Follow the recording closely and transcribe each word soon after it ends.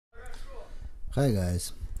Hi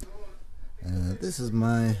guys, this is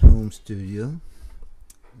my home studio,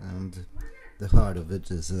 and the heart of it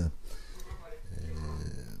is a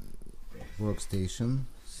workstation,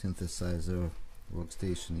 synthesizer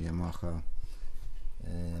workstation Yamaha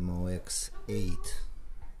MOX8.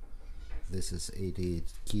 This is 88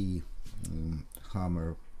 key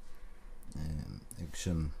hammer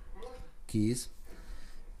action keys,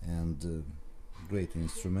 and great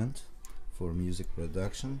instrument for music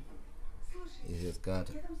production. It has got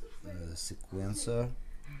a sequencer,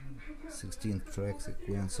 16-track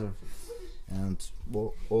sequencer, and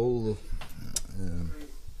all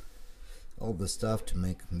the stuff to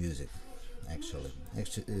make music. Actually,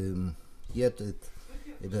 yet it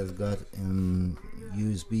has got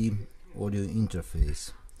USB audio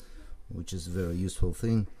interface, which is a very useful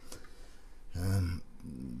thing.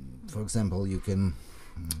 For example, you can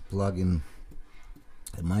plug in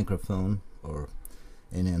a microphone or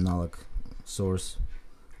any analog source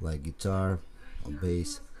like guitar or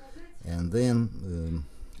bass, and then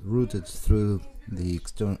route it through the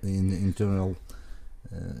internal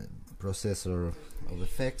processor of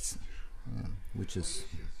effects, which is,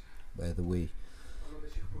 by the way,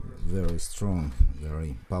 very strong,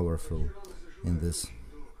 very powerful in this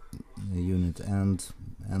unit, and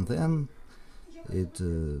then it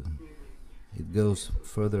goes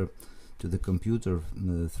further to the computer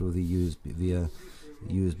through the USB via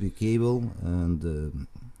USB cable, and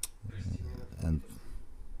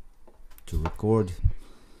to record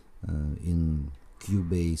in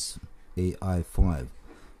Cubase AI5,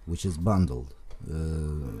 which is bundled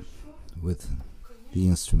with the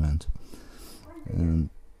instrument, and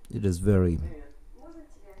it is very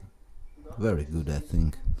good, I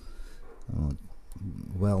think.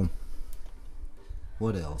 Well,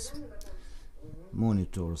 what else?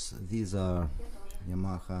 Monitors. These are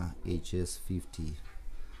Yamaha HS50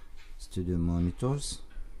 studio monitors.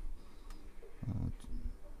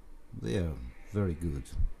 They are very good.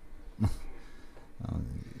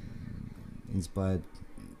 Inspired,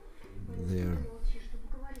 they're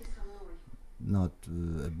not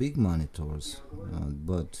big monitors,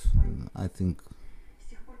 but I think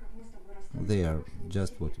they are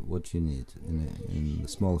just what you need in a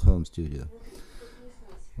small home studio.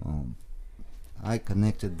 I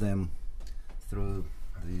connected them through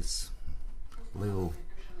this little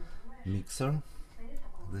mixer.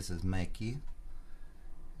 This is Mackie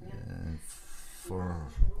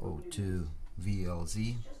 402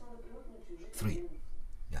 VLZ 3.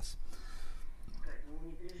 Yes,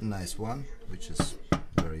 nice one, which is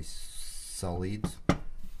very solid,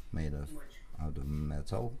 made out of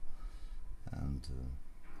metal, and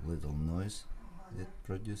little noise it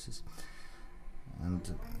produces.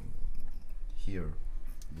 And here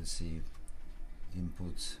you see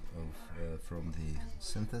inputs from the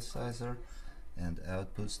synthesizer and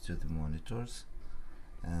outputs to the monitors,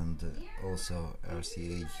 and also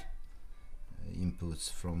RCA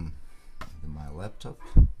inputs from my laptop,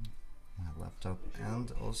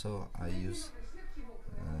 and also I use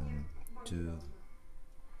to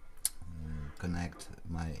connect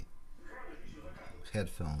my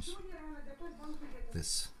headphones,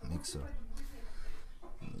 this mixer.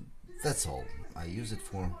 That's all I use it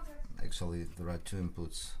for. Actually, there are two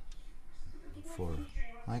inputs for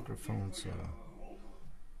microphones or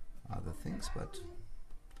other things, but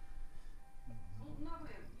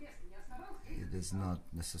it is not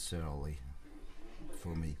necessarily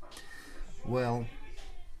for me. Well,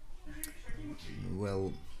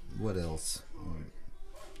 what else?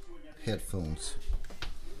 Headphones.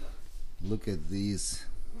 Look at these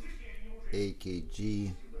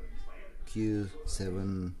AKG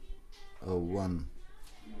Q701.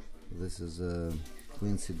 This is a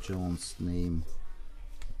Quincy Jones name.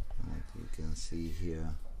 You can see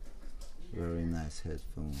here. Very nice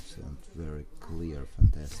headphones and very clear,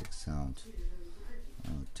 fantastic sound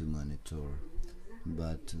to monitor,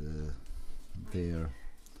 but they're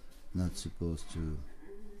not supposed to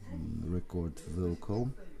record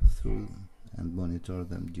vocal through and monitor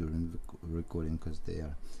them during the recording, because they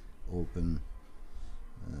are open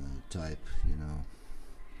type,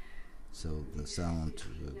 so the sound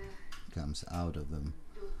comes out of them.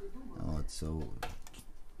 So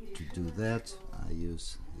to do that, I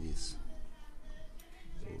use these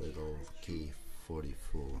little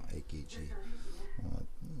K44 AKG.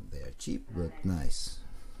 They are cheap but nice.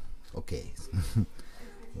 Okay,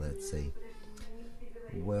 let's say.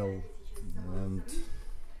 Well, and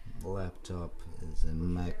laptop is a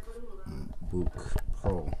MacBook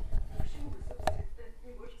Pro,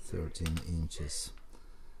 13 inches.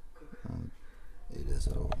 It is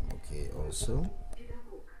all okay also.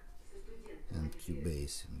 and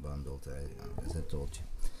Cubase bundled, as I told you.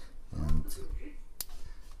 And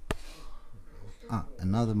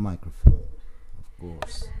another microphone, of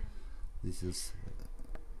course. This is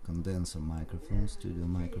a condenser microphone, studio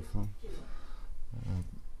microphone,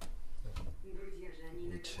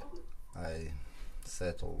 which I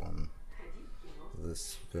settled on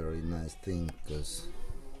this very nice thing because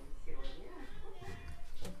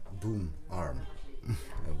boom arm,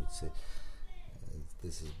 I would say.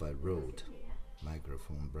 This is by Rode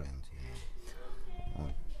microphone brand.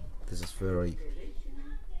 This is very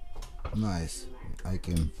nice. I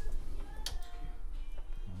can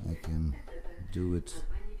do it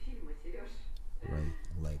right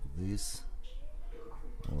like this,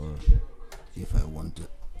 or if I want to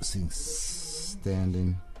sing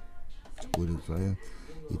standing, to put it right,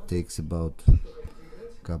 it takes about a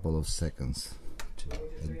couple of seconds to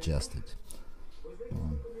adjust it.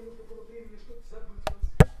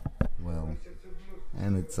 Well,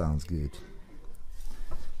 and it sounds good.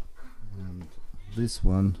 And this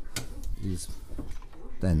one is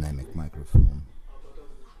dynamic microphone,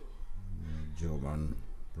 German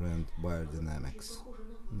brand Biodynamics.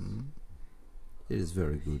 It is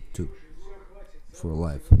very good too for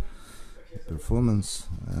live performance,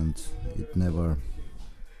 and it never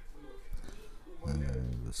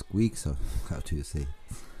squeaks, or how do you say?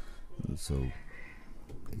 So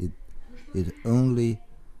it only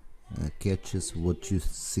catches what you're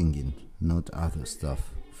singing, not other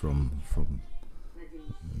stuff from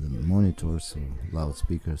the monitors or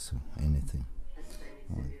loudspeakers or anything.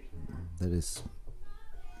 That is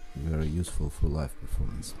very useful for live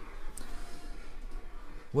performance.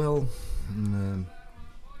 Well,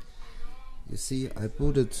 you see, I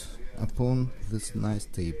put it upon this nice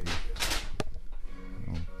table.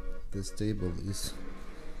 This table is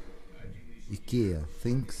IKEA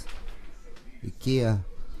things. IKEA,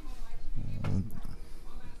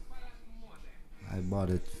 I bought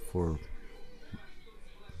it for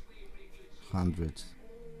 100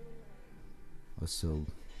 or so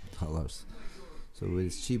dollars, so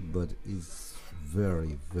it's cheap, but it's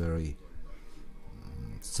very, very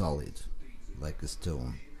solid, like a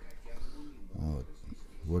stone.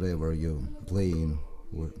 Whatever you're playing,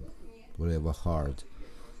 whatever hard,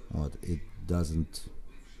 it doesn't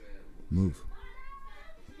move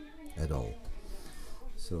at all.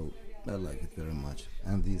 So I like it very much.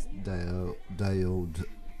 And these diode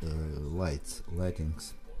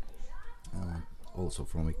lightings, also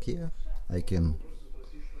from IKEA. I can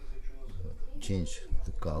change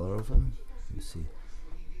the color of them. You see,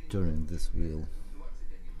 turning this wheel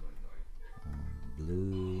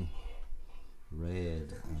blue,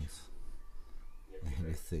 red, and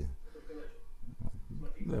everything.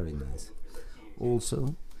 Very nice.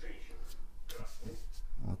 Also,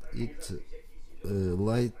 it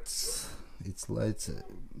lights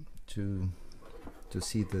to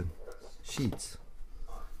see the sheets.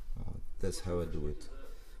 That's how I do it.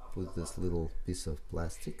 Put this little piece of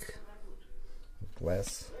plastic,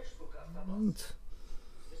 glass, and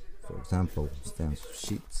for example stands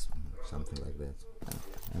sheets, something like that,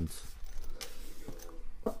 and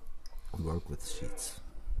work with sheets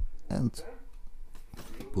and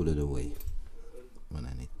put it away when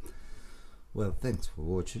I need. Well, thanks for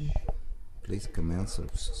watching. Please comment,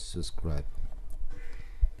 subscribe.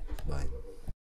 Bye.